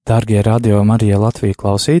Dārgie Radio Marija Latvija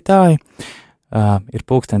klausītāji, ir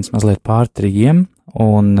pulkstenis mazliet pār 3,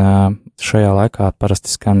 un šajā laikā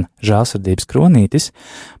parasti skan žēlsirdības kronītis,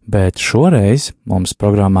 bet šoreiz mums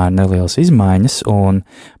programmā ir nelielas izmaiņas, un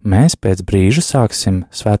mēs pēc brīža sāksim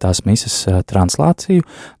svētās mises translāciju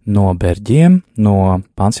no Berģiem, no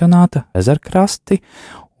pansionāta Ezerkrasti,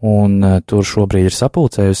 un tur šobrīd ir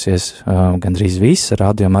sapulcējusies gandrīz visa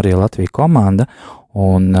Radio Marija Latvija komanda,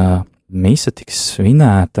 un mise tiks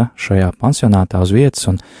svinēta šajā pansionātā uz vietas,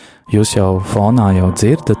 un jūs jau fonā jau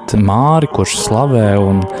dzirdat Māri, kurš slavē,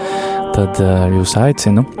 un tad jūs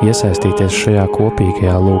aicinu iesaistīties šajā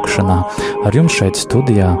kopīgajā lūkšanā. Ar jums šeit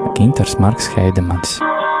studijā Ginters Marks Heidemanis.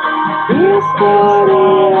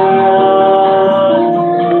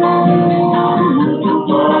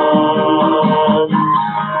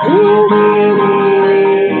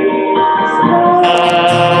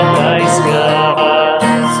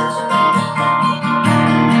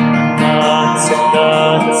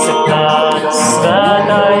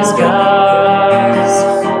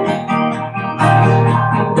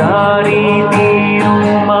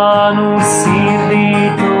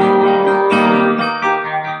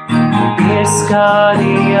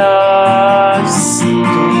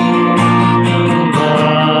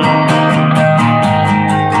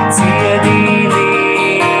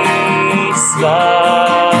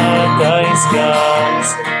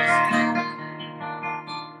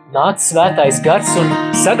 Nāc svētais gars un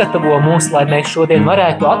sagatavo mūs, lai mēs šodien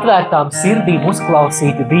varētu atvērtām sirdīm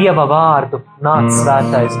uzklausīt Dieva vārdu. Nāc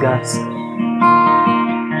svētais gars.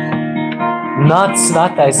 Nāc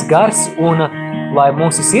svētais gars un lai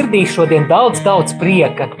mūsu sirdī šodien daudz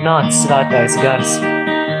prieka. Nāc svētais gars.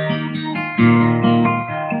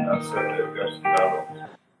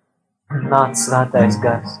 Nāc svētais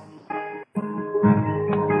gars.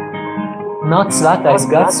 Nāc svētais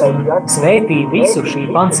gars un svētī visu šī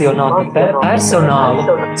pansionāta personālu,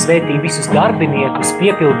 svētī visus darbiniekus,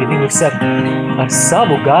 piepildi viņus ar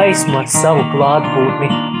savu gaismu, ar savu klātbūtni.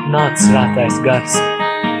 Nāc svētais gars.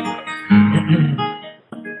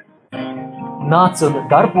 Nāc un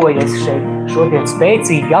darbojies šeit šodien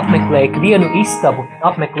spēcīgi, apmeklē ikvienu istabu,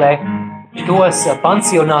 apmeklē tos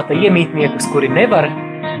pansionāta iemītniekus, kuri nevar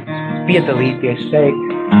piedalīties šeit.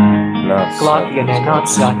 Klātienē nāc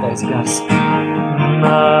svētais gars.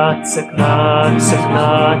 Nāc, nāc,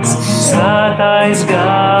 nāc, svētais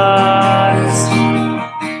gars.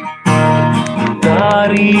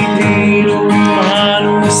 Darī tīru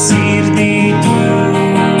manu sirdī tu,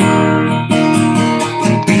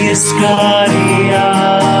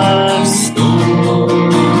 pieskārījās tu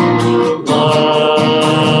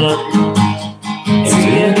man.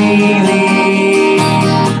 Dziedīvi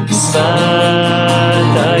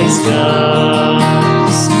svētais gars.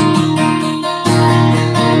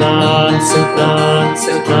 Nāc, nāc,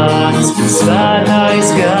 nāc, svētais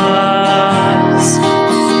gars.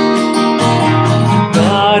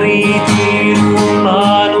 Darīt tīru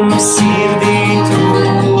manu sirdī tu,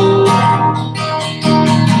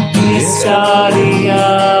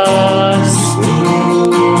 pieskārījās tu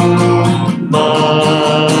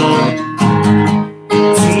man.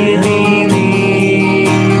 Dziedīvi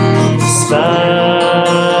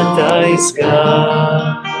svētais gars.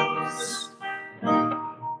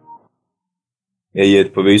 Ejiet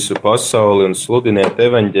pa visu pasauli un sludiniet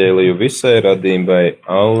evaņģēliju visai radībai.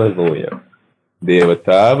 Alleluja! Dieva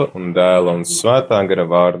Tēva un Dēla un Svētā gara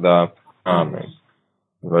vārdā. Āmen.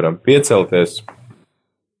 Varam piecelties.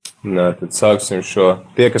 Tad sāksim šo,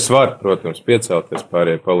 tie, kas var, protams, piecelties,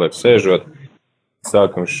 pārējie paliek sēžot.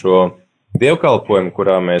 Sākam šo dievkalpojumu,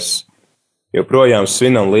 kurā mēs joprojām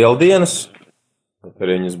svinam lieldienas.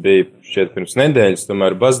 Arī viņas bija šķiet pirms nedēļas,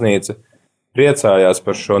 tomēr baznīca priecājās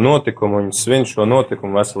par šo notikumu, un svin šo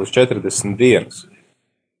notikumu veselas 40 dienas.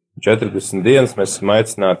 40 dienas mēs esam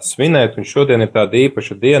aicināti svinēt, un šodien ir tāda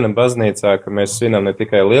īpaša diena baznīcā, ka mēs svinam ne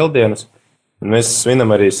tikai lieldienas, un mēs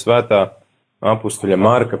svinam arī svētā apustuļa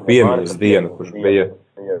Marka piemiņas dienu, kurš bija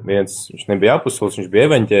viņš nebija apustulis, viņš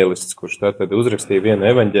bija evaņģēlists, kurš tātad uzrakstīja vienu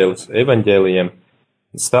evaņģēlijiem,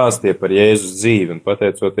 stāstīja par Jēzus dzīvi, un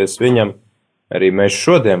pateicoties viņam, arī mēs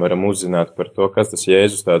šodien varam uzzināt par to, kas tas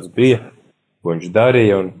Jēzus tāds bija, ko viņš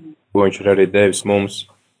darīja un ko viņš ir arī devis mums.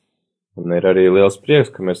 Un ir arī liels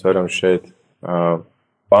prieks, ka mēs varam šeit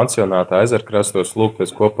pansionātā Ezerkrastos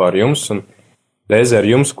lūgties kopā ar jums, un reizē ar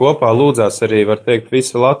jums kopā lūdzās arī, var teikt,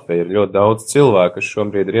 visa Latvija. Ir ļoti daudz cilvēku, kas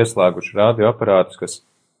šobrīd ir ieslēguši radioaparātus, kas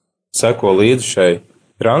seko līdzi šai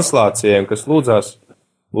translācijai, un kas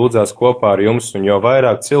lūdzās kopā ar jums, un jo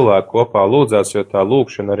vairāk cilvēku kopā lūdzās, jo tā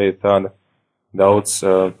lūkšana arī tāda daudz,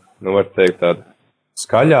 var teikt, tāda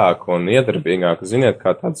skaļāka un iedarbīgāka. Ziniet,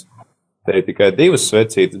 kā tāds te ir tikai 2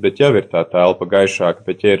 svecītes, bet jau ir tā telpa gaišāka,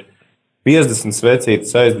 bet ja ir 50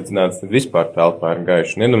 svecītes aizdedzināts, tad vispār telpā ir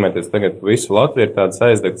gaiša. Nedomājieties, tagad pa visu Latviju ir tādas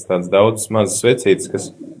aizdegtas, tādas daudzas mazas svecītes,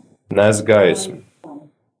 kas nes gaismu.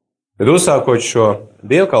 Kad uzsākot šo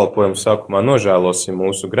dievkalpojumu, sākumā nožēlosim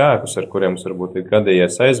mūsu grēkus, ar kuriem mums varbūt ir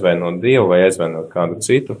gadījies aizvainot Dievu vai aizvainot kādu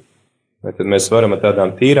citu, bet tad mēs varam ar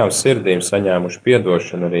tādām tīrām sirdīm saņēmuši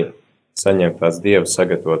piedošanu arī saņemt tās Dieva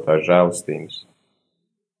sagatavotās žēlastības.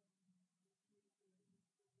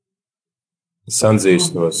 Es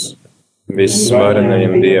atzīstos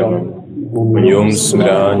visvarenajam Dievam un jums,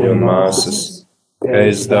 brāļi un māsas, ka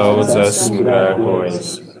es daudz esmu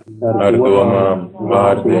grēkojis ar domām,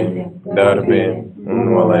 vārdiem, darbiem un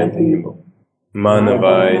nolaidību. Mana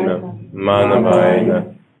vaina,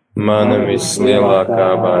 mana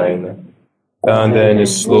vislielākā vaina. Tādēļ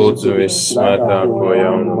es lūdzu vissvētāko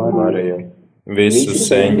jauno Mariju, visus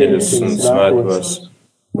eņģeļus un svētos,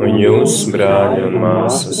 un jūs, brāļi un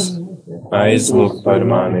māsas, aizlūgt par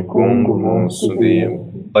mani Kungu mūsu Dievu.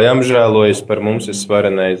 Lai apžēlojas par mums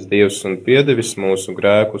visvarenais Dievs un piedevis mūsu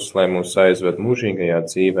grēkus, lai mūs aizved mūžīgajā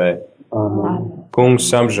dzīvē. Amen. Kungs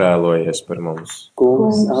apžēlojies par mums.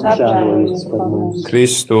 Kungs apžēlojies par mums.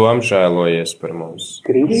 Kristu apžēlojies par mums.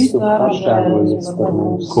 Kristu apžēlojies par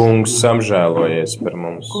mums. Kungs apžēlojies par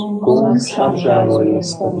mums. Kungs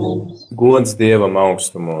apžēlojies par mums. Gods Dievam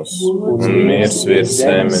augstumos un miers virs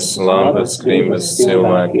zemes, labas gribas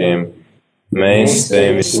cilvēkiem. Mēs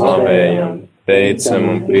tevi slavējam, teicam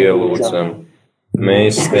un pielūdzam.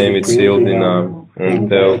 Mēs tevi cildinām un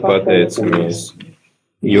tev pateicamies,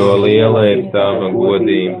 jo liela ir tava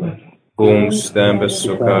godība, Kungs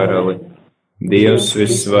debesu karali, Dievs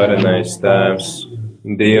visvarenais Tēvs,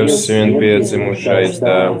 Dievs vienpiedzimušais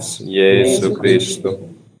Dēls, Jēzu Kristu.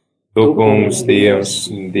 Tu, Kungs, Dievs,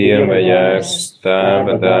 Dieva Jērs,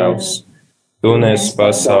 Tēva Dēls, tu nes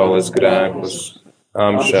pasaules grēkus,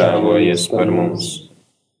 apžēlojies par mums.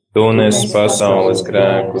 Tu nes pasaules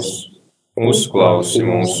grēkus, uzklausi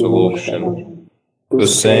mūsu lūgšanu. Tu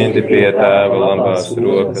sēdi pie Tēva labās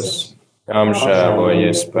rokas,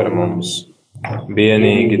 apžēlojies par mums.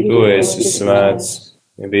 Vienīgi tu esi svēts,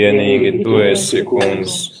 vienīgi tu esi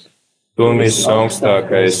Kungs. Tu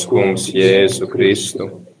visaugstākais Kungs Jēzu Kristu,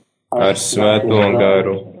 ar svēto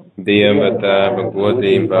garu, Dieva Tēva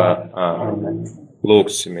godībā. Āmen.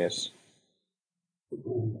 Lūksimies.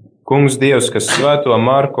 Kungs Dievs, kas svēto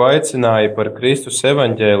Marku aicināja par Kristus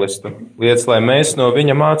evaņģēlistu, liec, lai mēs no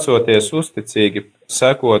viņa mācoties uzticīgi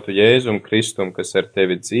sekotu Jēzum Kristum, kas ar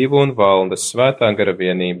tevi dzīvo un valda svētā gara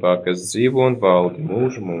vienībā, kas dzīvo un valda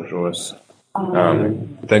mūžu mūžos. Āmen.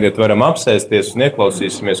 Tagad varam apsēsties un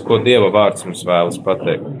ieklausīsimies, ko Dieva vārds mums vēlas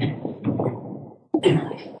pateikt.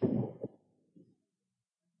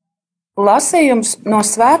 Lasījums no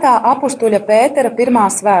svētā apustuļa Pētera 1.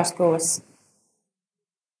 vēstules.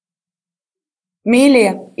 Mīļie,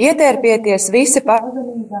 ietērpieties visi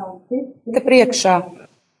pazemīgā un cita priekšā,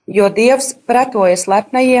 jo Dievs pretojas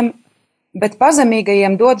lepnajiem, bet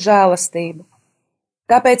pazemīgajiem dod žēlastību.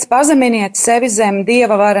 Tāpēc pazeminiet sevi zem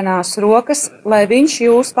Dieva varenās rokas, lai viņš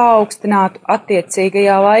jūs paaugstinātu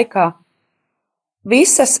attiecīgajā laikā.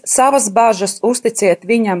 Visas savas bažas uzticiet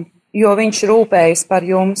viņam, jo viņš rūpējas par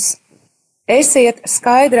jums. Esiet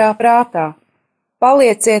skaidrā prātā,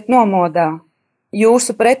 palieciet nomodā.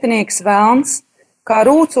 Jūsu pretinieks velns, kā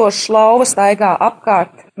rūcošs lauva staigā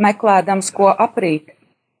apkārt, meklēdams, ko aprīt.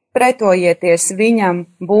 Pretojieties viņam,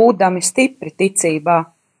 būdami stipri ticībā.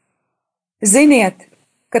 Ziniet,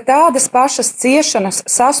 ka tādas pašas ciešanas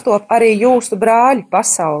sastop arī jūsu brāļi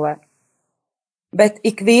pasaulē. Bet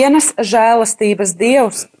ikvienas žēlastības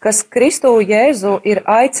Dievs, kas Kristu Jēzu ir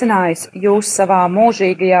aicinājis jūs savā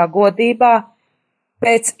mūžīgajā godībā,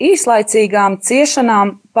 pēc īslaicīgām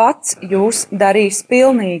ciešanām pats jūs darīs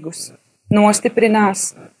pilnīgus, nostiprinās,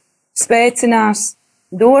 spēcinās,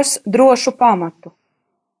 dos drošu pamatu.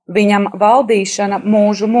 Viņam valdīšana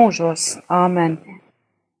mūžu mūžos. Āmen.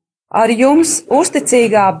 Ar jums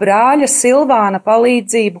uzticīgā brāļa Silvāna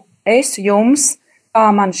palīdzību es jums, kā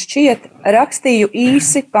man šķiet, rakstīju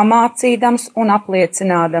īsi pamācīdams un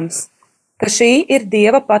apliecinādams, ka šī ir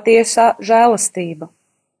Dieva patiesā žēlastība.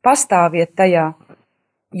 Pastāviet tajā.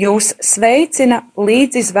 Jūs sveicina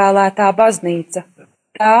līdzizvēlētā baznīca,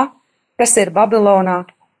 tā, kas ir Babilonā,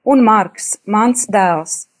 un Marks, mans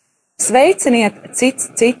dēls. Sveiciniet cits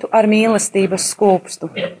citu ar mīlestības skūpstu.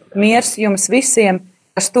 Miers jums visiem,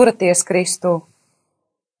 kas turaties Kristū.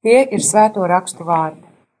 Tie ir svēto rakstu vārdi.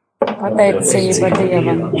 Pateicība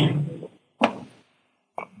Dievam.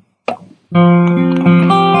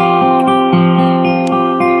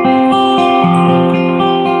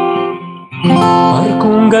 Par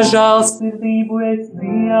Kunga žēlsirdību es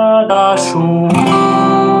bijā dziedāšu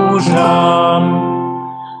mūžam.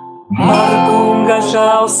 Par Kunga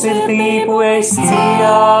žēlsirdību es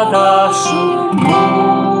dziedāšu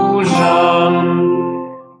mūžam.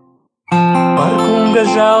 Par Kunga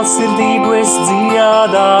žēlsirdību es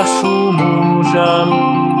dziedāšu mūžam.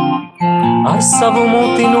 Ar savu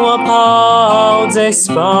muti no paudzes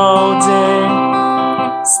paudzē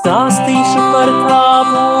stāstīšu par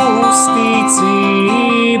tavu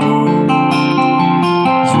uzticību.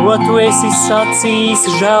 Jo tu esi sacījis,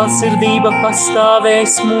 žēlsirdība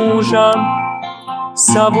pastāvēs mūžam,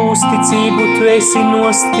 savu uzticību tu esi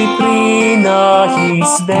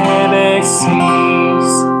nostiprinājis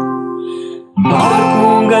debesīs. Par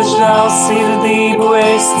Kunga žēlsirdību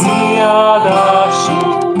es dziedāšu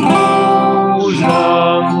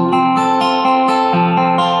mūžam.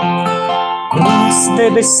 Kungs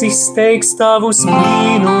debesis teiks tavus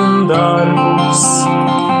brīnumdarbus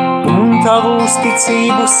un tavu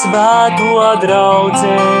uzticību svēto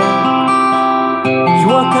draudzē.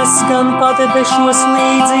 Jo kas gan padebešos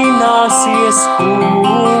līdzināsies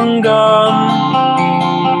Kungam,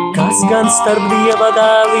 kas gan starp Dieva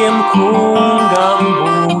dēliem Kungam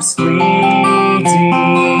būs līdzīgs.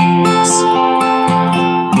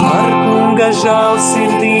 Par Kunga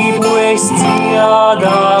žēlsirdību es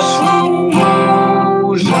dziedāšu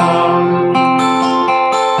mūžam.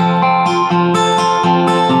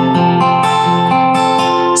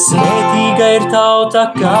 Svētīga ir tauta,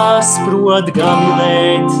 kas prot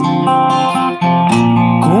gavilēt.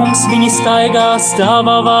 Kungs viņi staigās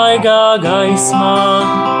tava vaigā gaismā,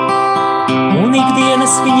 un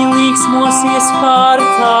ikdienas viņi līksmosies par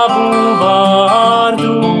tavu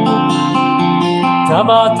vārdu.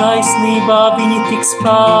 Tavā taisnībā viņi tiks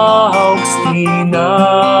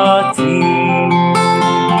paaugstināti.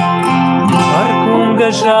 Par Kunga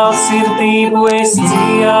žēlsirdību es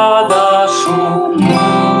dziedāšu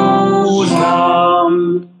mūžam.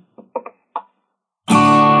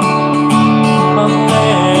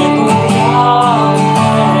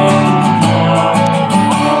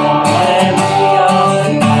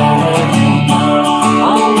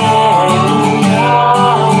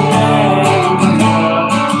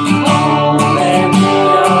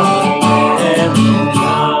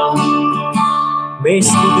 Mēs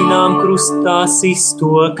sludinām krustā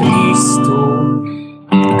sisto Kristu,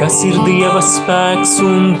 kas ir Dieva spēks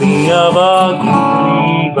un Dieva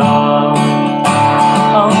gudrība.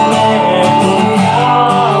 Alleluja, alleluja,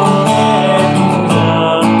 alleluja,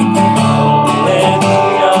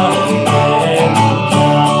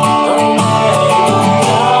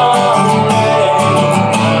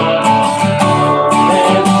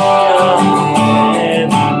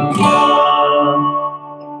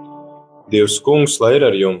 Dievs Kungs, lai ir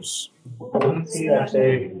ar jums.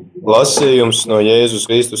 Lasījums no Jēzus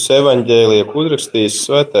Kristus evaņģēlija, ko uzrakstījis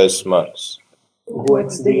Svētais Marks.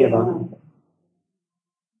 Gods Dievam!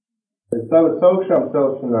 Pēc savas augšām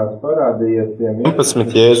celšanās parādījies tiem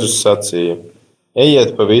 11 Jēzus sacīja: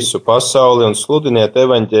 ejiet pa visu pasauli un sludiniet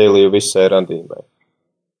evaņģēliju visai radībai.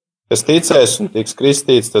 Kas ticēs un tiks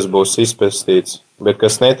kristīts, tas būs izpestīts, bet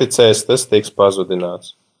kas neticēs, tas tiks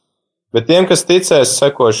pazudināts. Bet tiem, kas ticēs,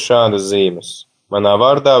 sekos šādas zīmes. Manā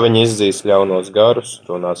vārdā viņi izdzīs ļaunos garus,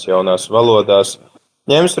 runās jaunās valodās,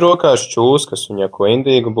 ņems rokās čūskas, un ja ko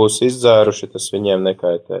indīgu būs izdzēruši, tas viņiem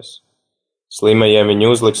nekaitēs. Slimajiem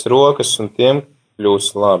viņi uzliks rokas, un tiem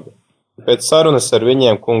kļūs labi. Pēc sarunas ar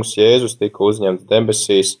viņiem kungs Jēzus tika uzņemts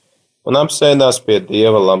debesīs un apsēdās pie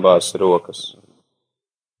Dieva labās rokas.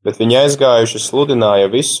 Bet viņi aizgājuši sludināja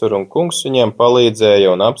visur, un kungs viņiem palīdzēja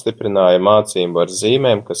un apstiprināja mācību ar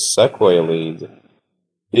zīmēm, kas sekoja līdzi.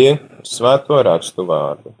 Tie svēto rakstu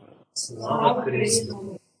vārdi.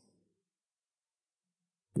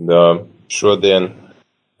 Šodien,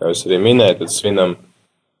 kā es arī minēju, tad svinam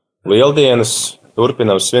lieldienas,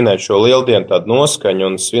 turpinam svinēt šo lieldienu tādu noskaņu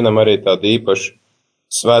un svinam arī tādu īpašu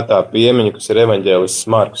svētā piemiņu, kas ir evaņģēlists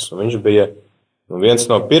Marks. Un viņš bija viens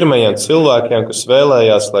no pirmajiem cilvēkiem, kas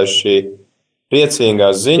vēlējās, lai šī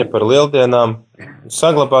priecīgā ziņa par lieldienām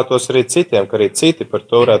saglabātos arī citiem, ka arī citi par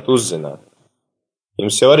to varētu uzzināt.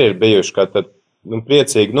 Jums jau arī ir bijuši kā tad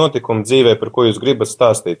priecīgi notikumi dzīvē, par ko jūs gribat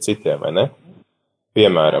stāstīt citiem, vai ne?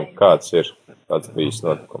 Piemēram, kāds ir tāds bijis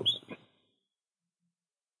notikums?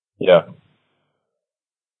 Jā.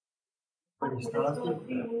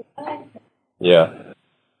 Jā.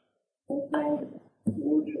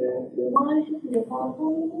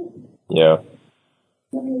 Jā.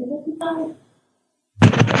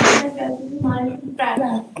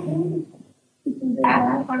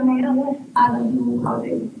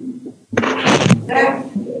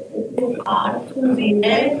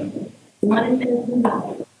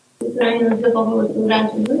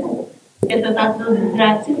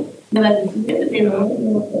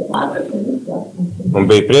 Un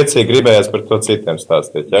bija priecīgi, gribējās par to citiem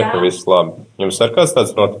stāstīt, ja, ka viss labi. Jums ar kāds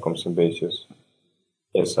tāds notikums ir bijis, jūs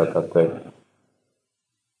iesākāt teikt?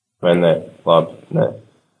 Vai nē? Labi, nē.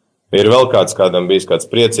 Ir vēl kāds, kādam bijis kāds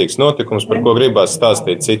priecīgs notikums, par ko gribās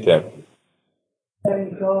stāstīt citiem?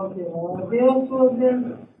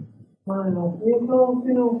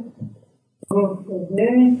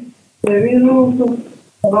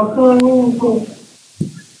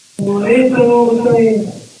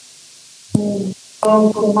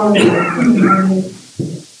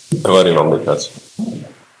 Tev arī man bija kāds.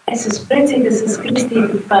 Es esmu priecīga, ka es esmu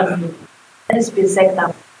kristīta pazinu. Es biju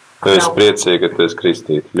sektām. Tu esi priecīga, ka tu esi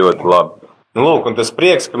kristīta. Ļoti labi. Nu, lūk, un tas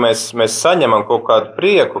prieks, ka mēs saņemam kaut kādu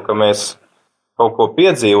prieku, ka mēs kaut ko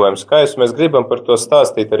piedzīvojam skaistu, mēs gribam par to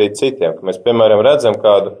stāstīt arī citiem. Ka mēs, piemēram, redzam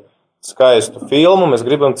kādu skaistu filmu, mēs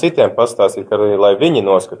gribam citiem pastāstīt, ka arī, lai viņi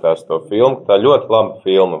noskatās to filmu. Tā ļoti laba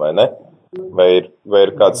filma, vai ne? Vai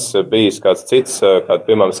ir kāds bijis kāds cits, kāda,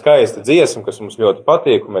 piemēram, skaista dziesma, kas mums ļoti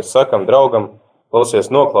patīk, un mēs sakam draugam,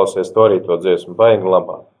 noklausies to arī to dziesmu, baigi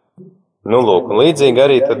labāk. Nu, lūk, un līdzīgi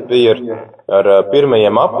arī tad bija ar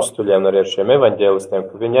pirmajiem apustuļiem, arī ar šiem evaņģēlistiem,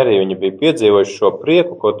 ka viņi bija piedzīvojuši šo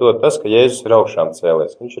prieku, ko dod tas, ka Jēzus ir augšām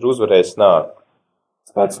cēlies, viņš ir uzvarējis nāvi.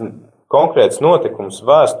 Tāds konkrēts notikums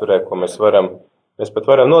vēsturē, ko mēs pat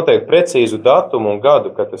varam noteikt precīzu datumu un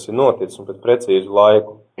gadu, kad tas ir noticis, un pat precīzu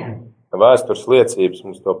laiku. Vēstures liecības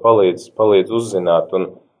mums to palīdz uzzināt,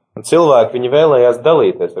 un cilvēki viņi vēlējās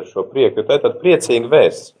dalīties ar šo prieku, jo tā ir tāda priecīga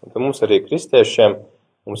vēsts, un tad mums arī kristiešiem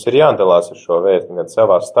mums ir jādalās ar šo vēstu gan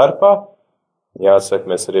savā starpā. Jāsaka,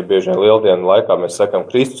 mēs arī bieži lieldienu laikā mēs sakam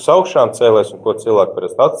Kristus augšām cēlies, un ko cilvēki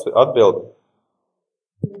parasti atbild?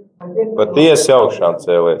 Patiesi augšām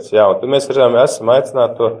cēlies. Jā, un tad mēs esam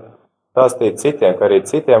aicināti to stāstīt citiem, ka arī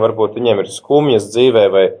citiem varbūt viņiem ir skumjas dzīvē,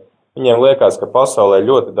 vai viņiem liekas, ka pasaulē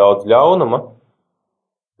ļoti daudz ļaunuma,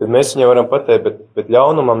 tad mēs viņiem varam pateikt, bet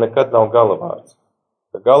ļaunumam nekad nav galavārds.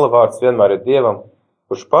 Galavārds vienmēr ir Dievam,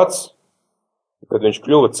 kurš pats, kad viņš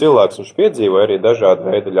kļuva cilvēks, viņš piedzīvoja arī dažādu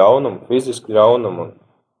veidu ļaunumu, fizisku ļaunumu,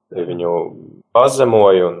 un viņu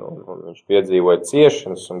pazemoja, un viņš piedzīvoja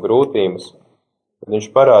ciešanas un grūtības. Tad viņš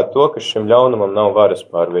parāda to, ka šim ļaunumam nav varas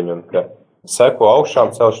pār viņu, un ka seko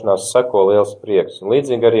augšām celšanās, seko liels prieks. Un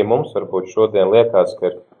līdzīgi arī mums varbūt šodien liekas, ka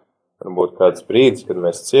ir varbūt kāds brīdis, kad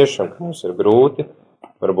mēs ciešam, ka mums ir grūti,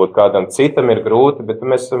 varbūt kādam citam ir grūti, bet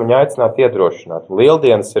mēs esam viņu aicināti iedrošināt.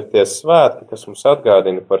 Lieldienas ir tie svētki, kas mums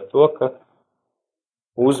atgādina par to, ka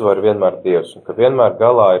uzvar vienmēr Dievs, un ka vienmēr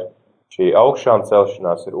galā ir šī augšām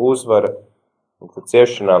celšanās, ir uzvara, un ka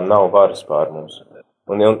ciešanām nav varas pār mums.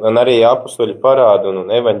 Un arī apustuļi parāda, un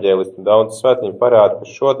evaņģēlisti un daudz svētiņi parāda, ka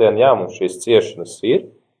šodien, jā, mums šīs ciešanas ir,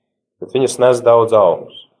 bet viņas nes daudz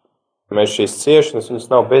augļus. Mēs šīs ciešanas, viņas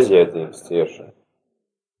nav bezjēdzīgas ciešanas.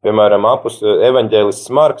 Piemēram,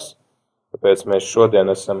 evaņģēlists Marks, tāpēc mēs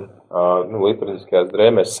šodien esam liturģiskajās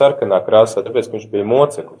drēmēs sarkanā krāsā, tāpēc, ka viņš bija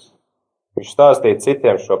moceklis. Viņš stāstīja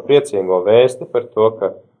citiem šo priecīgo vēsti par to,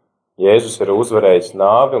 ka Jēzus ir uzvarējis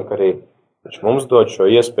nāvi un ka arī viņš mums dod šo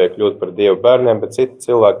iespēju kļūt par Dievu bērniem, bet citi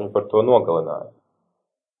cilvēki viņu par to nogalināja.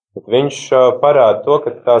 Bet viņš parāda to,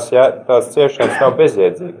 ka tās ciešanas nav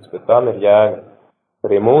bezjēdzīgas, bet tām ir jēga.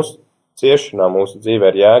 Arī mūsu ciešanā, mūsu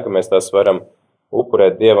dzīvē ir jēga, mēs tās varam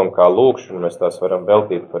upurēt Dievam kā lūgšanu, mēs tās varam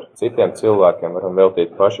veltīt par citiem cilvēkiem, varam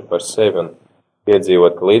veltīt paši par sevi un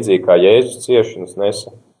piedzīvot, ka līdzīgi kā Jēzus ciešanas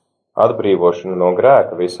nesa atbrīvošanu no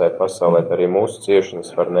grēka visai pasaulē, arī mūsu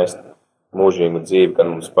ciešanas var nest mūžīgu dzīvi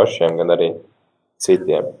gan mums pašiem, gan arī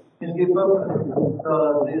citiem. Es gribu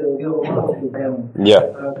papildināt Dievu mācībiem. Jā.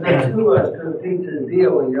 Cilvēks, kas tic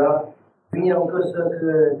Dievu, jā, viņam,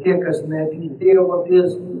 tie, kas netic Dievu, tie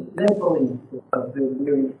nepalīdz.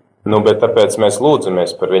 Bet tāpēc mēs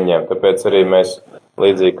lūdzamies par viņiem, tāpēc arī mēs,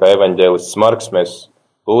 līdzīgi kā evaņģēlists Marks, mēs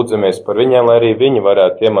lūdzamies par viņiem, lai arī viņi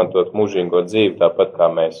varētu iemantot mūžīgo dzīvi tāpat kā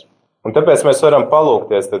mēs. Un tāpēc mēs varam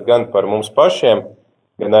palūgties tad gan par mums pašiem,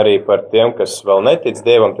 gan arī par tiem, kas vēl netic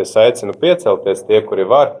Dievam, es aicinu piecelties tie, kuri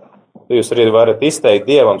var. Jūs arī varat izteikt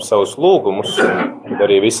Dievam savus lūgumus, un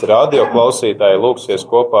arī visi radio klausītāji lūgsies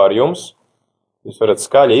kopā ar jums. Jūs varat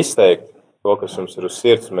skaļi izteikt to, kas jums ir uz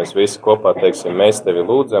sirds, un mēs visi kopā teiksim, mēs tevi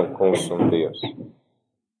lūdzam, Kungs un Dievs.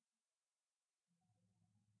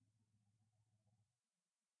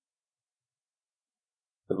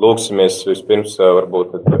 Tad lūksimies vispirms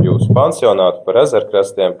varbūt par jūsu pansionātu, par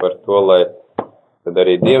ezerkrastiem, par to, lai tad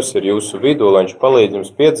arī Dievs ir jūsu vidū, lai viņš palīdz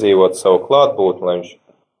jums piedzīvot savu klātbūtni, lai viņš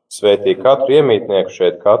svētī katru iemītnieku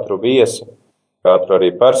šeit, katru viesi, katru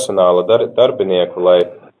arī personāla darbinieku, lai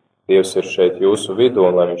Dievs ir šeit jūsu vidū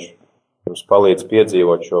un lai viņš Mums palīdz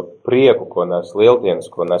piedzīvot šo prieku, ko nes lieldienas,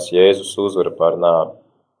 ko nes Jēzus uzvara pār nāvi.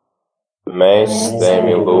 Mēs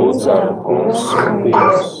tevi lūdzam, kungs un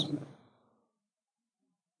Dievs.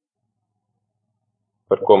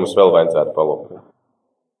 Par ko mums vēl vajadzētu palūgt?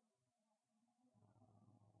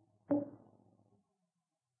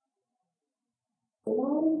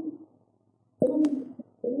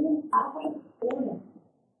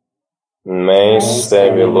 Mēs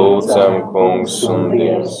tevi lūdzam, kungs un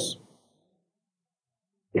Dievs.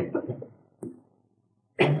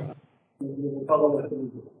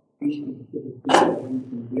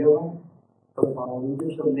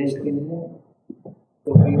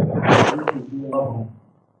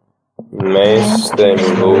 Mēs tevi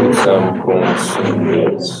lūdzam, kungs un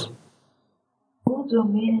Dievs. Lūdzu,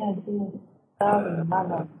 mīļā Dievs, stāvi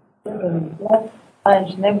manā sirdī, lai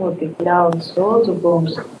viņš nebūtu tik ļauns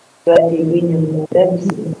lūdzugums, vai arī viņam no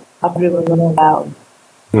debesīm apbrīvo no ļauna.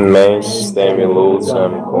 Mēs tevi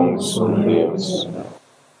lūdzam, kungs un Dievs.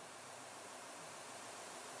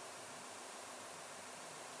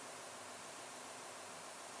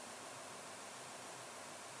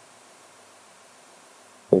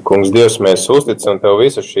 Kungs Dievs, mēs uzticam Tev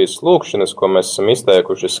visas šīs lūkšanas, ko mēs esam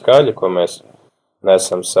izteikuši skaļi, ko mēs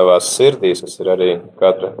nesam savās sirdīs, kas ir arī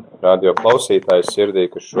katra radio klausītāja sirdī,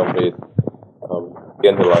 kas šobrīd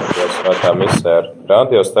piedalās šajā svētā misē ar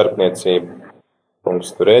radio starpniecību.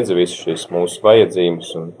 Kungs, Tu redzi visas šīs mūsu vajadzības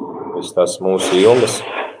un visas tās mūsu ilgas.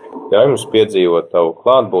 Ļauj mums piedzīvot Tavu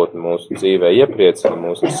klātbūtni mūsu dzīvē, iepriecini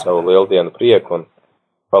mūs ar savu lieldienu prieku un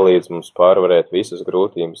palīdz mums pārvarēt visas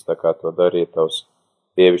grūtības, tā kā to darīja Tavs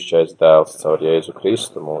Dievišķais dēls caur Jēzu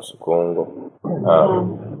Kristu, mūsu kungu.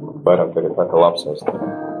 Varam tagad tā kā lapsēst.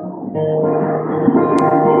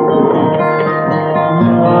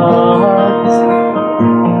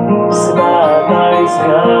 Svētais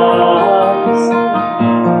gars,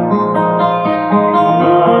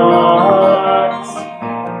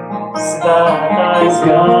 svētais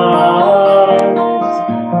gars,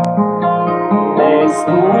 mēs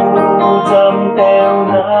lūdzam Tev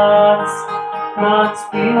nāc. Nāc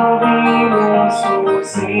pildī mūsu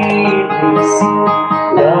sirdis,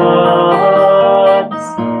 nāc,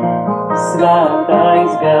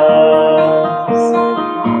 svētais gars.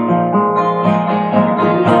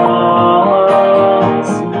 Nāc,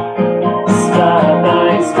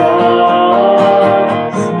 svētais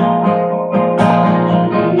gars.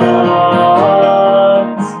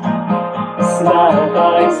 Nāc,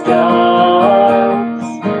 svētais gars.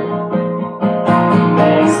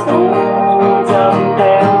 Mēs lūdzam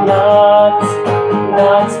Tev nāc,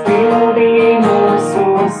 nāc pildī mūsu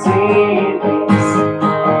sirdis,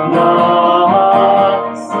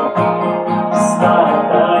 nāc,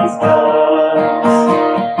 svētais gars.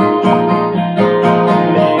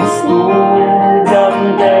 Mēs lūdzam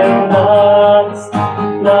Tev nāc,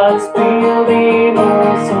 nāc pildī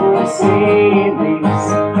mūsu sirdis,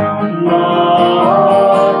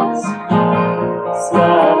 nāc,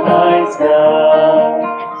 svētais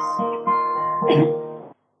gars.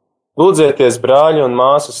 Lūdzieties, brāļi un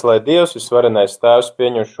māsas, lai Dievs visvarenais Tēvs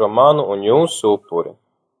pieņem šo manu un jūsu upuri.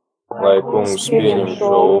 Lai Kungs pieņem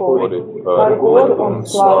šo upuri par godu un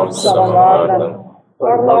slavu savam vārdam,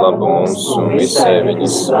 par labu mums un visai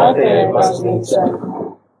viņas svētajai baznīcai.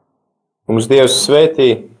 Kungs Dievs svētī,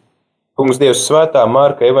 Kungs Dievs svētā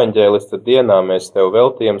Marka evaņģēlista dienā mēs Tev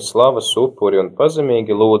veltījam slavas upuri un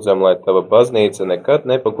pazemīgi lūdzam, lai Tava baznīca nekad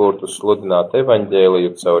nepagurtu sludināt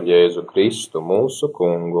evaņģēliju caur Jēzu Kristu, mūsu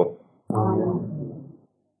kungu.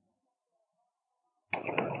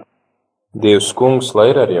 Dievs kungs, lai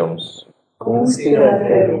ir ar jums. Kungs ir ar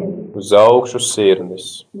tevi. Uz augšu sirdis.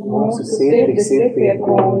 Mūsu sirdis ir pie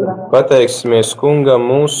kunga. Pateiksimies kungam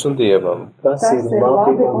mūsu Dievam. Tas ir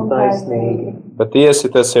labi un taisnīgi.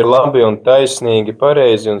 Patiesi tas ir labi un taisnīgi,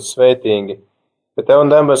 pareizi un svētīgi. Bet Tev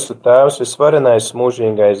un debesu Tēvs, visvarenais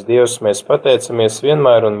mūžīgais Dievs, mēs pateicamies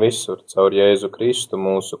vienmēr un visur caur Jēzu Kristu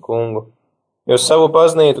mūsu kungu, jo savu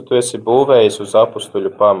baznīcu Tu esi būvējis uz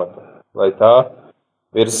apustuļu pamata, lai tā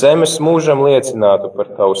virs zemes mūžam liecinātu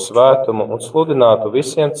par Tavu svētumu un sludinātu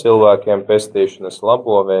visiem cilvēkiem pestīšanas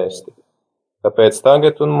labo vēsti. Tāpēc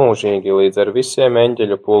tagad un mūžīgi līdz ar visiem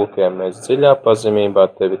eņģeļu pulkiem mēs dziļā pazemībā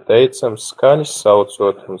Tevi teicam, skaļi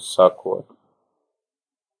saucot un sakot.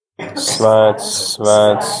 Svēts,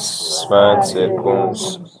 svēts, svēts ir kungs,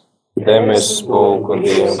 debesu pulku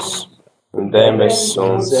Dievs, debesis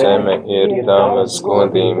un zeme ir Tavas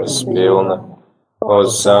godības pilna,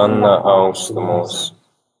 Hozanna augstumos.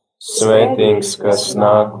 Svētīgs, kas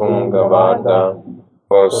nāk kunga vārdā,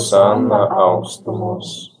 Hozanna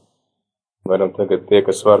augstumos. Varam tagad tie,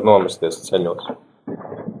 kas var nomesties ceļos.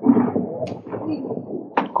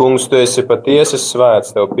 Kungs, tu esi patiesi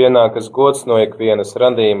svēts, tev pienākas gods no ikvienas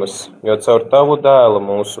radības, jo caur tavu dēlu,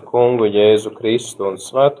 mūsu Kungu Jēzu Kristu un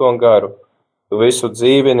Svēto garu, tu visu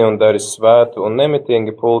dzīvini un dari svētu un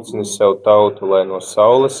nemitīgi pulcini sev tautu, lai no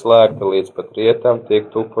saules slēgta līdz pat rietam tiek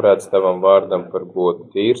upurēts tavam vārdam par godu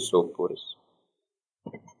tīrs upuris.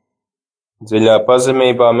 Dziļā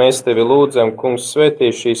pazemībā mēs tevi lūdzam, Kungs, svētī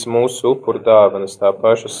šīs mūsu upuru dāvanas tā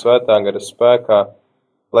paša Svētā gara spēkā,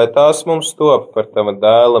 lai tās mums top par tava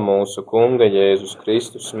dēla, mūsu Kunga Jēzus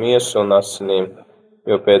Kristus miesu un asinīm,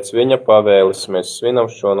 jo pēc viņa pavēles mēs svinam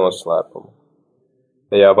šo noslēpumu.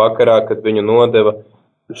 Tajā vakarā, kad viņu nodeva,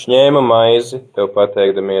 viņš ņēma maizi, tev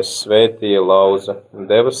pateikdamies svētīja, lauza un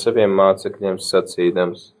deva saviem mācekļiem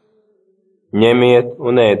sacīdams: Ņemiet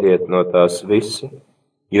un ēdiet no tās visi,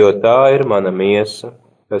 jo tā ir mana miesa,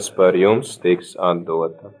 kas par jums tiks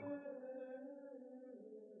atdota.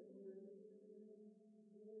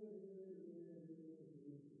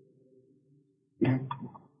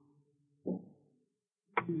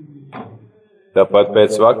 Tāpat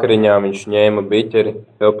pēc vakariņām viņš ņēma biķeri,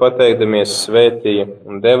 tev pateikdamies svētīja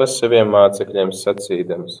un deva saviem mācekļiem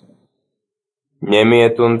sacīdams: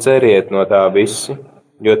 Ņemiet un dzeriet no tā visi,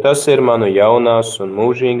 jo tas ir manu jaunās un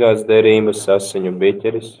mūžīgās derības asiņu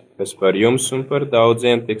biķeris, kas par jums un par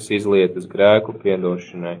daudziem tiks izlietas grēku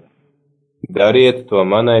piedošanai. Dariet to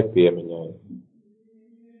manai piemiņai.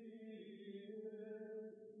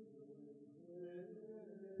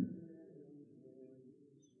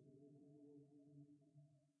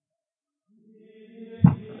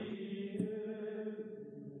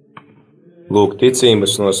 Lūk,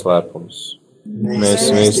 ticības noslēpums. Mēs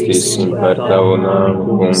vēstīsim par tavu nāvi,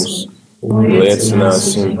 Kungs, un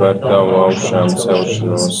liecināsim par tavu augšām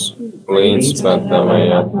celšanos, līdz pat tavai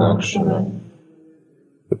atnākšanai.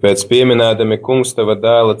 Tāpēc pieminēdami, Kungs, tava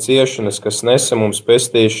dēla ciešanas, kas nesa mums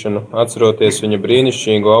pestīšanu, atceroties viņa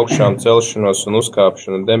brīnišķīgo augšām celšanos un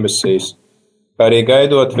uzkāpšanu debesīs, kā arī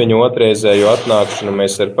gaidot viņu otrreizējo atnākšanu,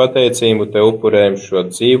 mēs ar pateicību te upurējam šo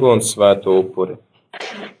dzīvo un svēto upuri.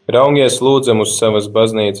 Raugies lūdzam uz savas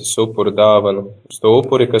baznīcas upuru dāvanu, uz to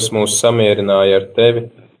upuri, kas mūs samierināja ar tevi,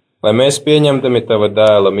 lai mēs pieņemdami tava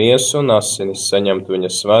dēla miesu un asinis saņemtu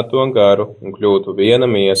viņa svēto garu un kļūtu viena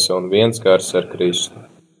miesa un viens gars ar Kristu.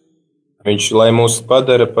 Viņš, lai mūs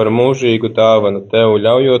padara par mūžīgu dāvanu tev,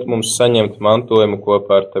 ļaujot mums saņemt mantojumu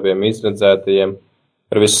kopā ar taviem izredzētajiem,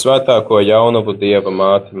 ar vissvētāko jaunavu Dieva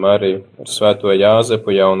māti Mariju, ar svēto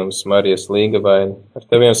Jāzepu jaunavas Marijas līgavaini, ar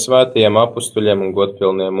taviem svētajiem apustuļiem un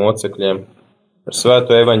godpilniem mocekļiem, ar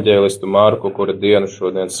svēto evaņģēlistu Marku, kura dienu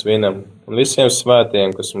šodien svinam, un visiem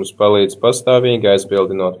svētiem, kas mums palīdz pastāvīgi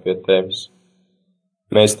aizbildinot pie tevis.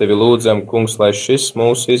 Mēs tevi lūdzam, Kungs, lai šis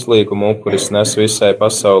mūsu izlīguma upuris nes visai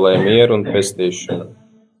pasaulē mieru un pestīšanu.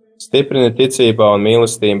 Stiprini ticībā un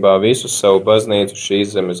mīlestībā visu savu baznīcu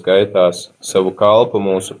šīs zemes gaitās, savu kalpu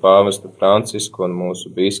mūsu pāvestu Francisku un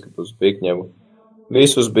mūsu bīskapus Zbigņevu,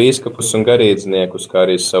 visus bīskapus un garīdzniekus, kā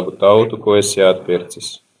arī savu tautu, ko esi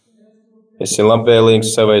atpircis. Esi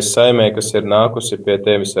labvēlīgs savai saimē, kas ir nākusi pie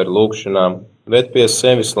tevis ar lūgšanām, ved pie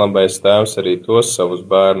sevis labais tēvs arī tos savus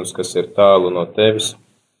bērnus, kas ir tālu no tevis,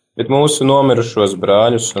 bet mūsu nomirušos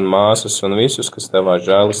brāļus un māsas un visus, kas tavā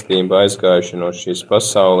žēlistībā aizgājuši no šīs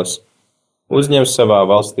pasaules, uzņem savā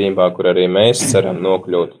valstībā, kur arī mēs ceram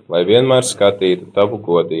nokļūt, lai vienmēr skatītu tavu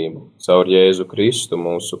godību, caur Jēzu Kristu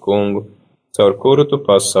mūsu Kungu, caur kuru tu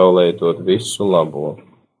pasaulē dod visu labo.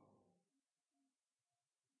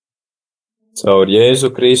 Caur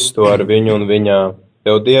Jēzu Kristu ar viņu un viņā,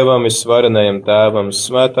 tev Dievam visvarenajam tēvam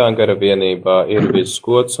svētā gara vienībā ir viss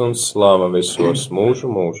gods un slava visos mūžu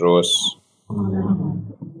mūžos.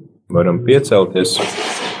 Varam piecelties.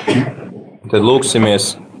 Tad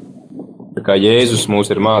lūksimies, kā Jēzus mūs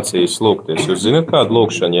ir mācījis lūgties. Jūs zināt, kādu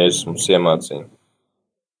lūgšanu Jēzus mums iemācīja?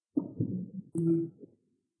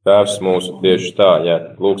 Tēvs mūsu, tieši tā, jā,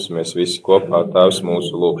 lūksimies visi kopā, Tēvs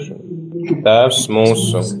mūsu lūgšanu. Tēvs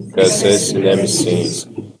mūsu, kas esi debesīs,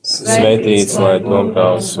 svētīts lai tom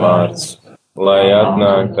tavs vārds, lai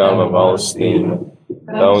atnāk tava valstība,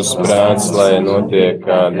 tavs prāts, lai notiek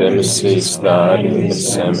kā debesīs, tā arī virs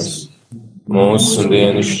zemes. Mūsu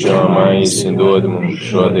dienascho maizi dod mums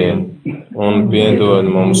šodien, un piedod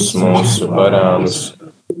mums mūsu parādus,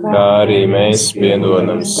 kā arī mēs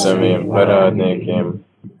piedodam saviem parādniekiem,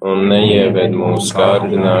 un neieved mūsu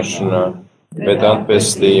kārdināšanā, bet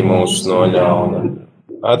atpestī mūs no ļauna.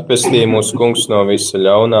 Atpestī mūs, Kungs, no visa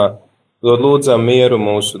ļaunā, dod lūdzam mieru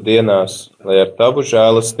mūsu dienās, lai ar tavu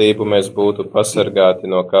žēlastību mēs būtu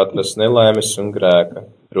pasargāti no katras nelaimes un grēka,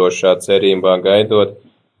 drošā cerībā gaidot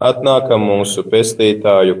atnākam mūsu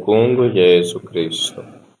pestītāju Kungu Jēzu Kristu.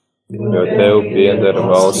 Jo tev pieder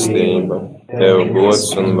valstība Tev gods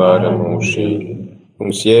un vara mūžīgi.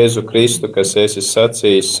 Kungs Jēzu Kristu, kas esi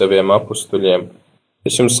sacījis saviem apustuļiem,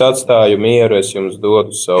 es jums atstāju mieru, es jums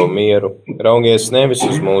dodu savu mieru. Raugies nevis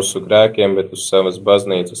uz mūsu grēkiem, bet uz savas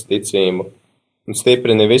baznīcas ticību. Un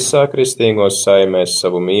stiprini visā kristīgos saimēs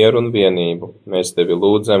savu mieru un vienību. Mēs tevi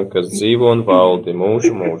lūdzam, kas dzīvo un valdi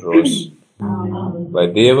mūžu mūžos. Lai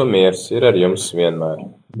Dieva miers ir ar jums vienmēr.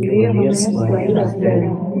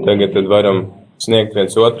 Tagad tad varam sniegt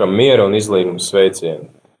viens otram mieru un izlīgumu sveicienu.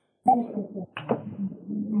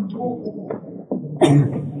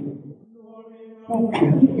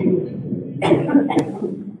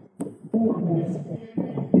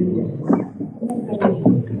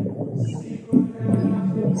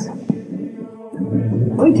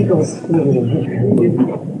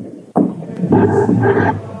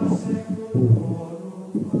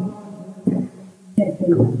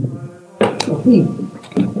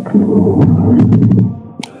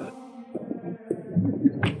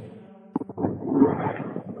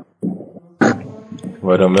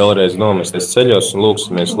 Varam vēlreiz nomesties ceļos un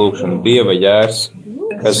lūksimies lūgšanu. Dieva jērs,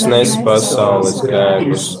 kas nes pasaules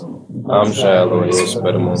grēkus, apžēlojies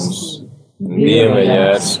par mums. Dieva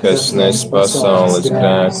jērs, kas nes pasaules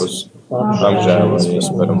grēkus,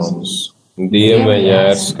 apžēlojies par mums. Dieva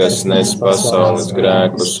jērs, kas nes pasaules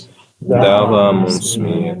grēkus, dāvā mums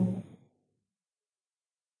mieru.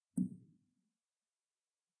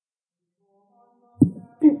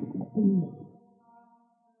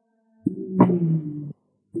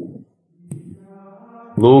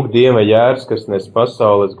 Lūk, Dieva jērs, kas nes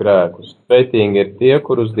pasaules grēkus. Svētīgi ir tie,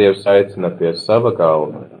 kurus Dievs aicina pie sava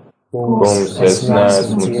galva. Kungs, es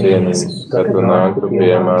neesmu cienīgs, ka tu nāktu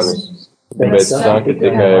pie manis, bet saki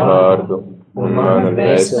tikai vārdu, un mana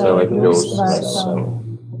dvēsele kļūs vesela.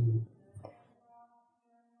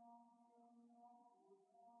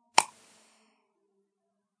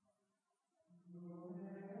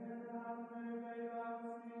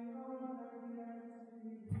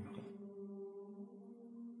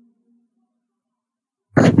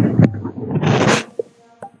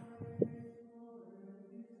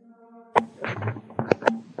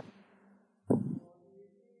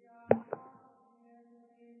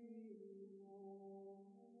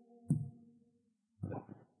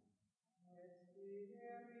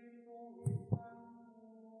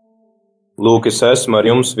 Lūk, es esmu ar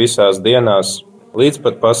jums visās dienās, līdz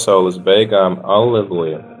pat pasaules beigām.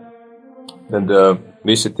 Alleluja! Tad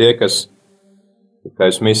visi tie, kas, kā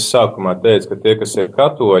es misas sākumā teicu, ka tie, kas ir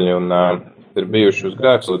katoļi un ir bijuši uz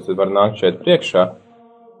grēkslūdzi, tad var nākt šeit priekšā.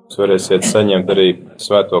 Jūs varēsiet saņemt arī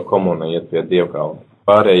svēto komuniju, iet pie dievgalva.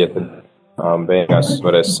 Pārējie tad beigās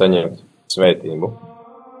varēs saņemt svētību.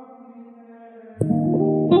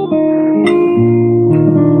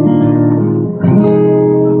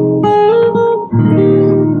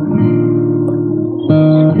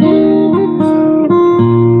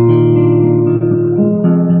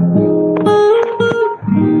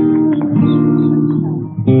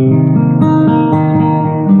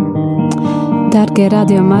 Dargie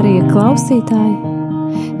Radio Marija klausītāji,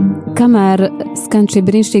 kamēr skan šī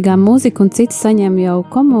brīnišķīgā mūzika un citi saņem jau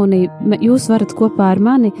komuniju, jūs varat kopā ar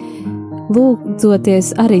mani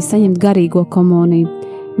lūdzoties arī saņemt garīgo komuniju.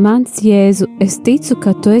 Mans Jēzu, es ticu,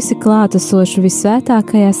 ka tu esi klātesošs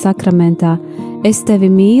visvētākajā sakramentā. Es tevi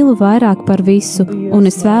mīlu vairāk par visu, un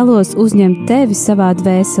es vēlos uzņemt tevi savā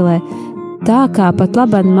dvēselē. Tā kā pat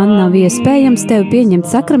labāk man nav iespējams tevi pieņemt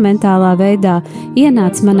sakramentālā veidā,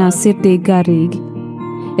 ienāc manā sirdī garīgi.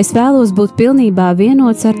 Es vēlos būt pilnībā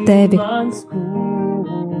vienots ar tevi.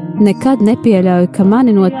 Nekad nepieļauju, ka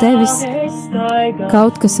mani no tevis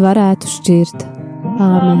kaut kas varētu šķirt.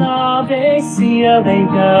 Āmen.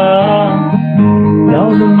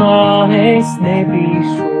 Jaunumā es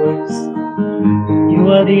nebīšos,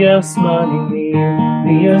 jo Dievs mani mīl.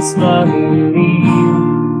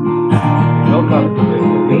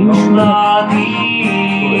 Viņš mani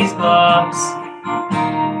izglābs,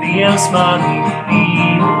 Dievs mani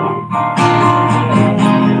mīl.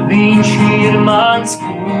 Viņš ir mans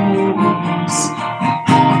kungs,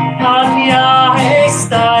 Atjā es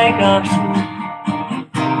staigāšu,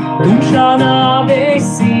 tumšā nāves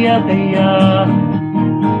ielejā,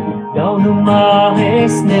 jaunumā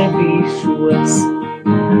es nebīšos,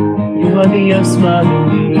 jo Dievs mani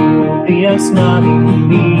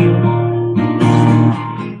mīl.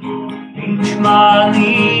 Viņš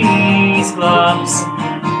mani izglābs,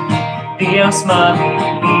 Dievs mani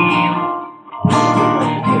mīl.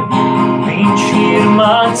 Viņš ir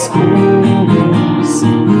mans kungs,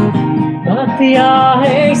 Atjā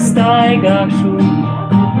es staigāšu,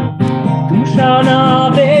 tumšā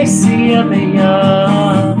nāves ielejā,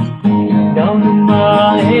 jaunumā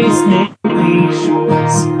es nebīšos.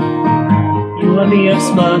 Dievs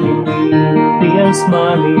mani mīl, Dievs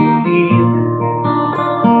mani mīl.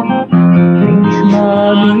 Viņš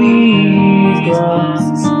mani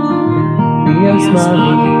izglābs, Dievs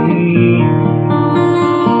mani mīl.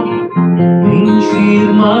 Viņš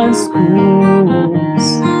ir mans kungs,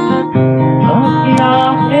 ak jā,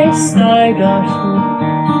 es staigāšu,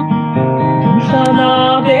 tumšā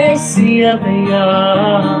nāves ielejā,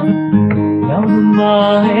 jaunumā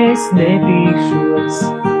es nebīšos,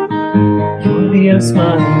 jo Dievs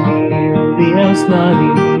mani mīl, Dievs mani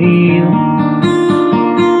mīl.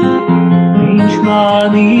 Viņš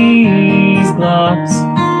mani izglābs,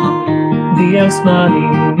 Dievs mani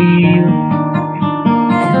mīl.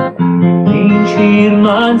 Viņš ir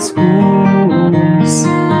mans kungs,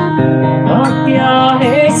 ak jā,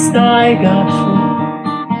 es staigāšu,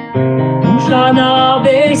 tumšā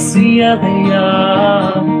nāves ielejā,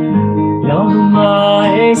 jaunumā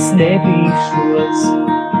es nebīšos,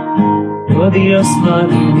 jo Dievs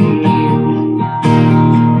mani mīl.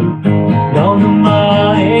 Jaunumā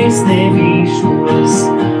es nebīšos,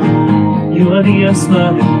 jo Dievs mani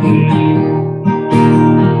mīl.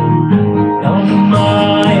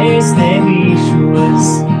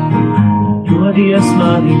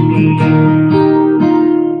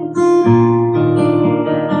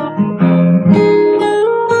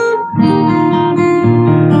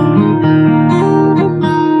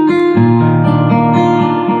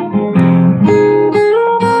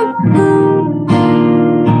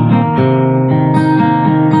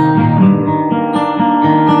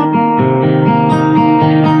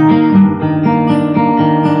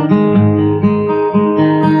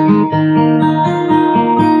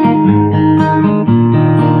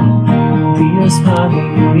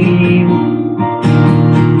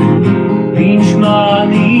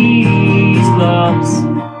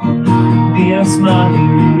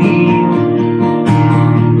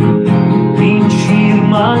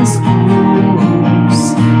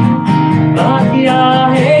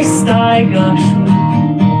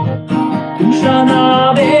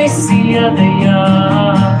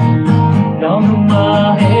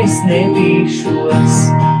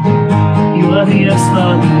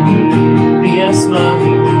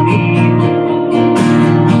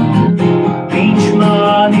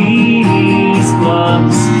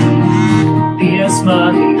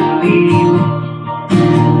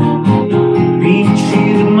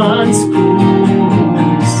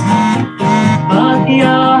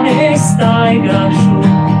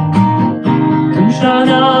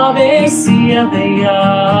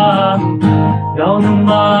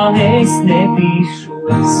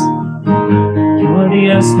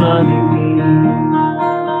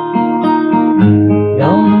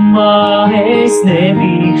 Jaunumā es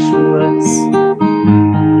nebīšos,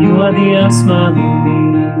 jo Dievs mani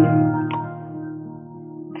mīl.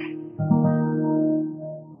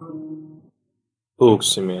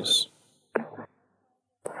 Lūksimies.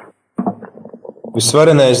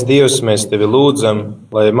 Visvarenais Dievs, mēs Tevi lūdzam,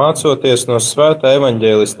 lai mācoties no svētā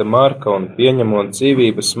evaņģēlista Marka un pieņemot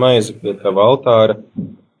dzīvības maizi pie Tava altāra,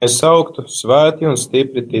 mēs augtu svēti un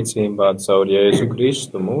stipri ticībā caur Jēzu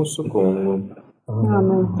Kristu mūsu kungu.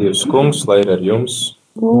 Amen. Dievs kungs, lai ir ar jums.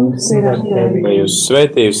 Kungs ir ar tevi. Lai jūs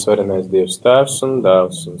svētī visvarenais Dievs Tēvs un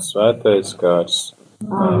Dēls un svētais Gars.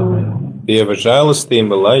 Amen. Dieva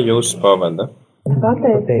žēlastība, lai jūs pavada.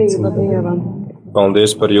 Pateicība Dievam.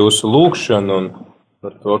 Paldies par jūsu lūgšanu un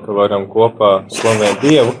par to, ka varam kopā slavēt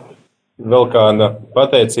Dievu. Vēl kāda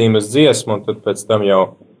pateicības dziesma, un tad pēc tam jau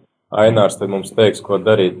Ainārs tad mums teiks, ko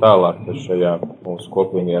darīt tālāk šajā mūsu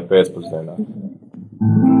kopīgajā pēcpusdienā.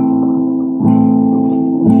 Thank you.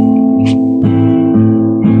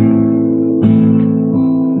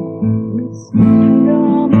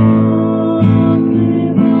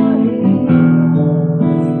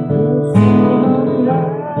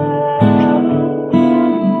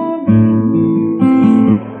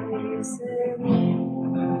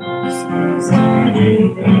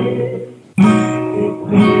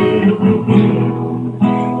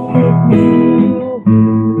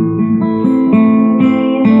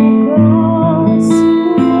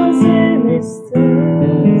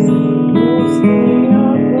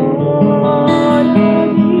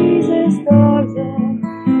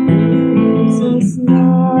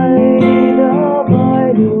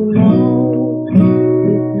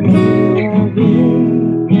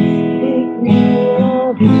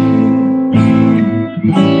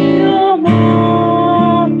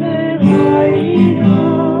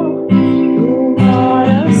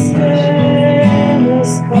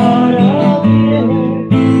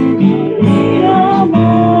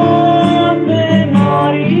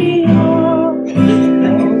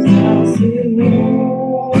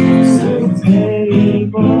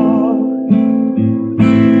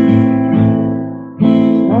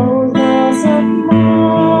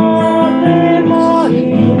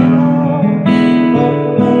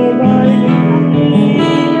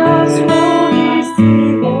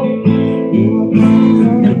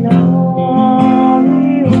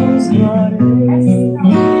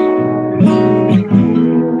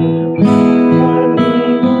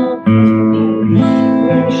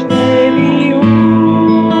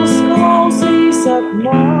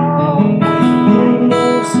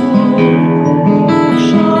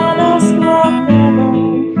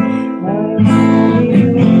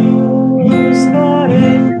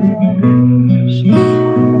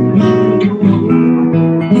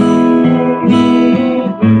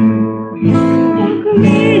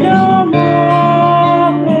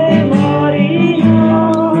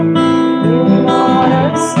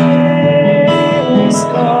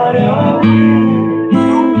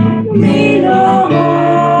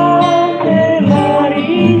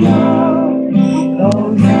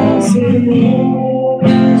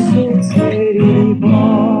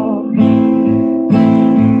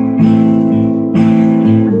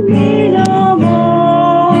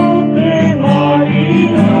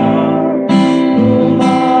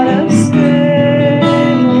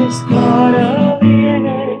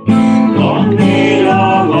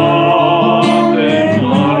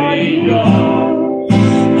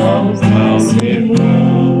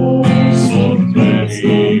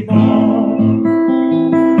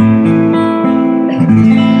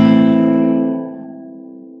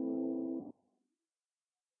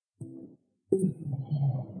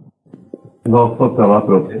 Valsts sociāla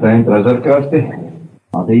aprūpes centra Ezerkrasti,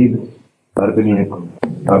 vadības, darbinieku,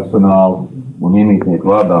 personālu un iemītnieku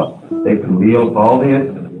vārdā teiksim lielu paldies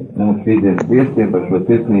mūsu šīdienas viesiem par šo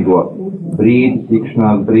sirsnīgo brīdi,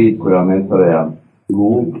 tikšanās brīdi, kurā mēs varējām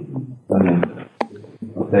lūgt, saņemt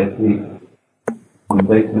pateicīgi. Un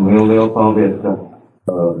teiksim lielu paldies, ka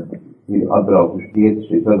ir atbraukuši 5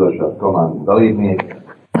 šīs vedošās komandas dalībnieki.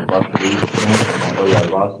 Latvijas Rīgas un Ojāra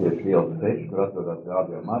Vāciešu ielas 6, kur atrodas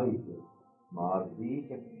Radio Marija, Māra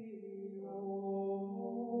Zīke.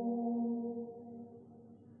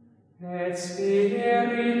 Et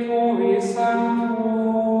Spiritu Sancto,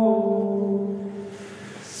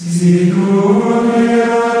 sicur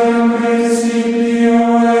erat in principio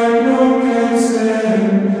et nunc et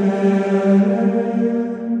semper.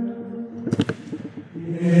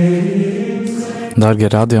 Dārgie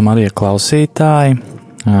Radio Marija klausītāji,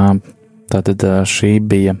 tātad šī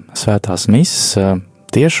bija svētās mises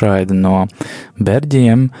tiešraide no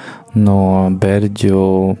Berģiem, no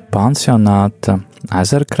Berģu pansionāta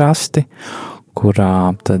Ezerkrasti,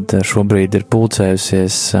 kurā tad šobrīd ir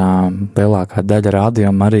pulcējusies lielākā daļa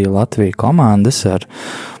Radio Marija Latvija komandas ar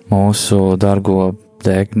mūsu dargo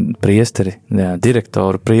priesteri,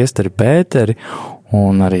 direktoru priesteri Pēteri,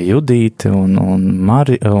 un arī Judīti, un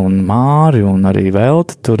Māri, un arī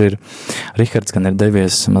Velti. Tur ir Rihards, gan ir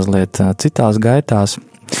devies mazliet citās gaitās.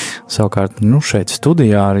 Savukārt, šeit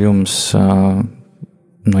studijā ar jums,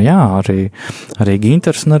 arī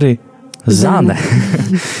Ginters un arī Zane.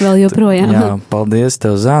 Vēl joprojām. Jā, paldies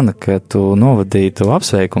tev, Zana, ka tu novadīji to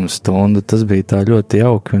apsveikumu stundu. Tas bija tā ļoti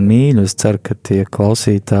jauki un mīļi. Es ceru, ka tie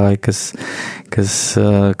klausītāji, kas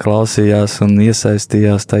klausījās un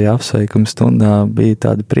iesaistījās tajā apsveikumu stundā, bija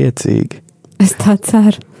tādi priecīgi. Es tā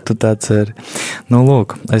ceru. Tu tā ceri.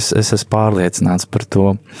 Lūk, es esmu pārliecināts par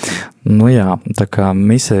to. Tā kā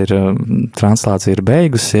mise translācija ir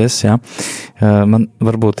beigusies, man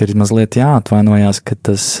varbūt ir mazliet jāatvainojās, ka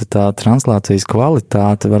tā translācijas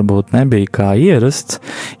kvalitāte varbūt nebija kā ierasts,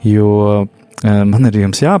 jo man ir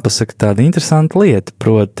jums jāpasaka tāda interesanta lieta,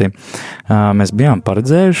 proti mēs bijām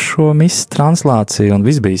paredzējuši šo mises translāciju un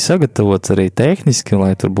viss bija sagatavots arī tehniski,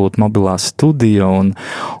 lai tur būtu mobilā studija un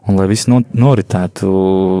lai viss noritētu,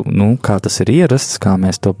 kā tas ir ierasts, kā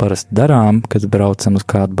mēs to parasti darām, kad braucam uz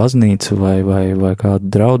kādu baznīcu vai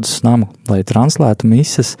kādu draudzes namu, lai translētu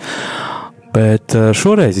mises, bet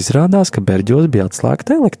šoreiz izrādās, ka Berģos bija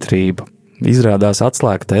atslēgta elektrība. Izrādās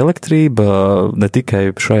atslēgta elektrība ne tikai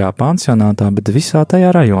šajā pansionātā, bet visā tajā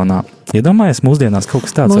rajonā. Iedomājies, mūsdienās kaut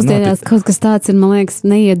kas tāds Mūsdienās kaut kas tāds ir, man liekas,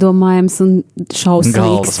 neiedomājams un šausmīgs.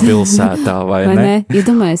 Galvaspilsētā, vai ne?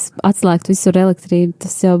 Iedomājies, atslēgt visur elektrību,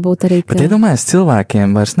 tas jau būtu arī... Bet iedomājies,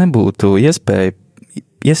 cilvēkiem vairs nebūtu iespēja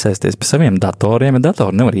iesaisties pie saviem datoriem, ja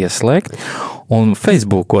datori nevar ieslēgt un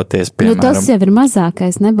Facebookoties, piemēram. Tas jau ir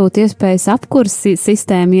mazākais, nebūtu iespējas apkurs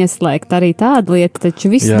sistēmu ieslēgt, arī tāda lieta,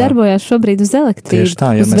 taču viss darbojās šobrīd uz elektrību. Tieši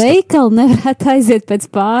tā, uz veikalu nevarētu aiziet pēc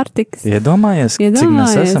pārtikas. Iedomājies, cik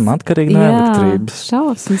mēs esam atkarīgi no elektrības. Jā,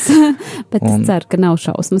 šausmas, bet es ceru, ka nav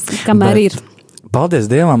šausmas, kamēr ir. Paldies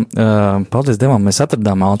Dievam, mēs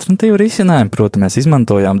atradām alternatīvu risinājumu, proti mēs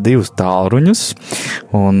izmantojām 2 tālruņus,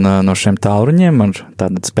 un no šiem tālruņiem ar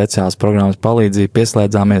tādu speciālas programmas palīdzību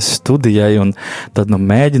pieslēdzāmies studijai, un tad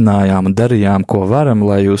mēģinājām un darījām, ko varam,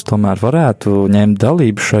 lai jūs tomēr varētu ņemt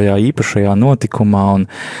dalību šajā īpašajā notikumā,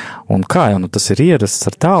 un kā jau, tas ir ierasts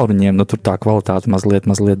ar tālruņiem, tur tā kvalitāte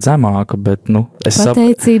mazliet zemāka, bet,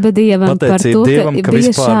 pateicība Dievam par to, ka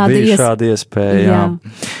vispār bija šāda iespēja, jā.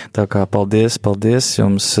 Tā kā paldies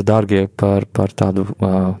jums, dārgie, par tādu,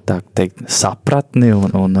 tā teikt, sapratni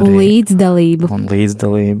un arī līdzdalību. Un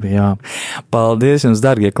līdzdalību, jā. Paldies jums,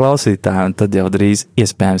 dārgie klausītāji, un tad jau drīz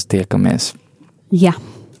iespējams tiekamies. Jā.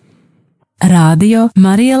 Radio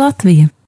Marija Latvija.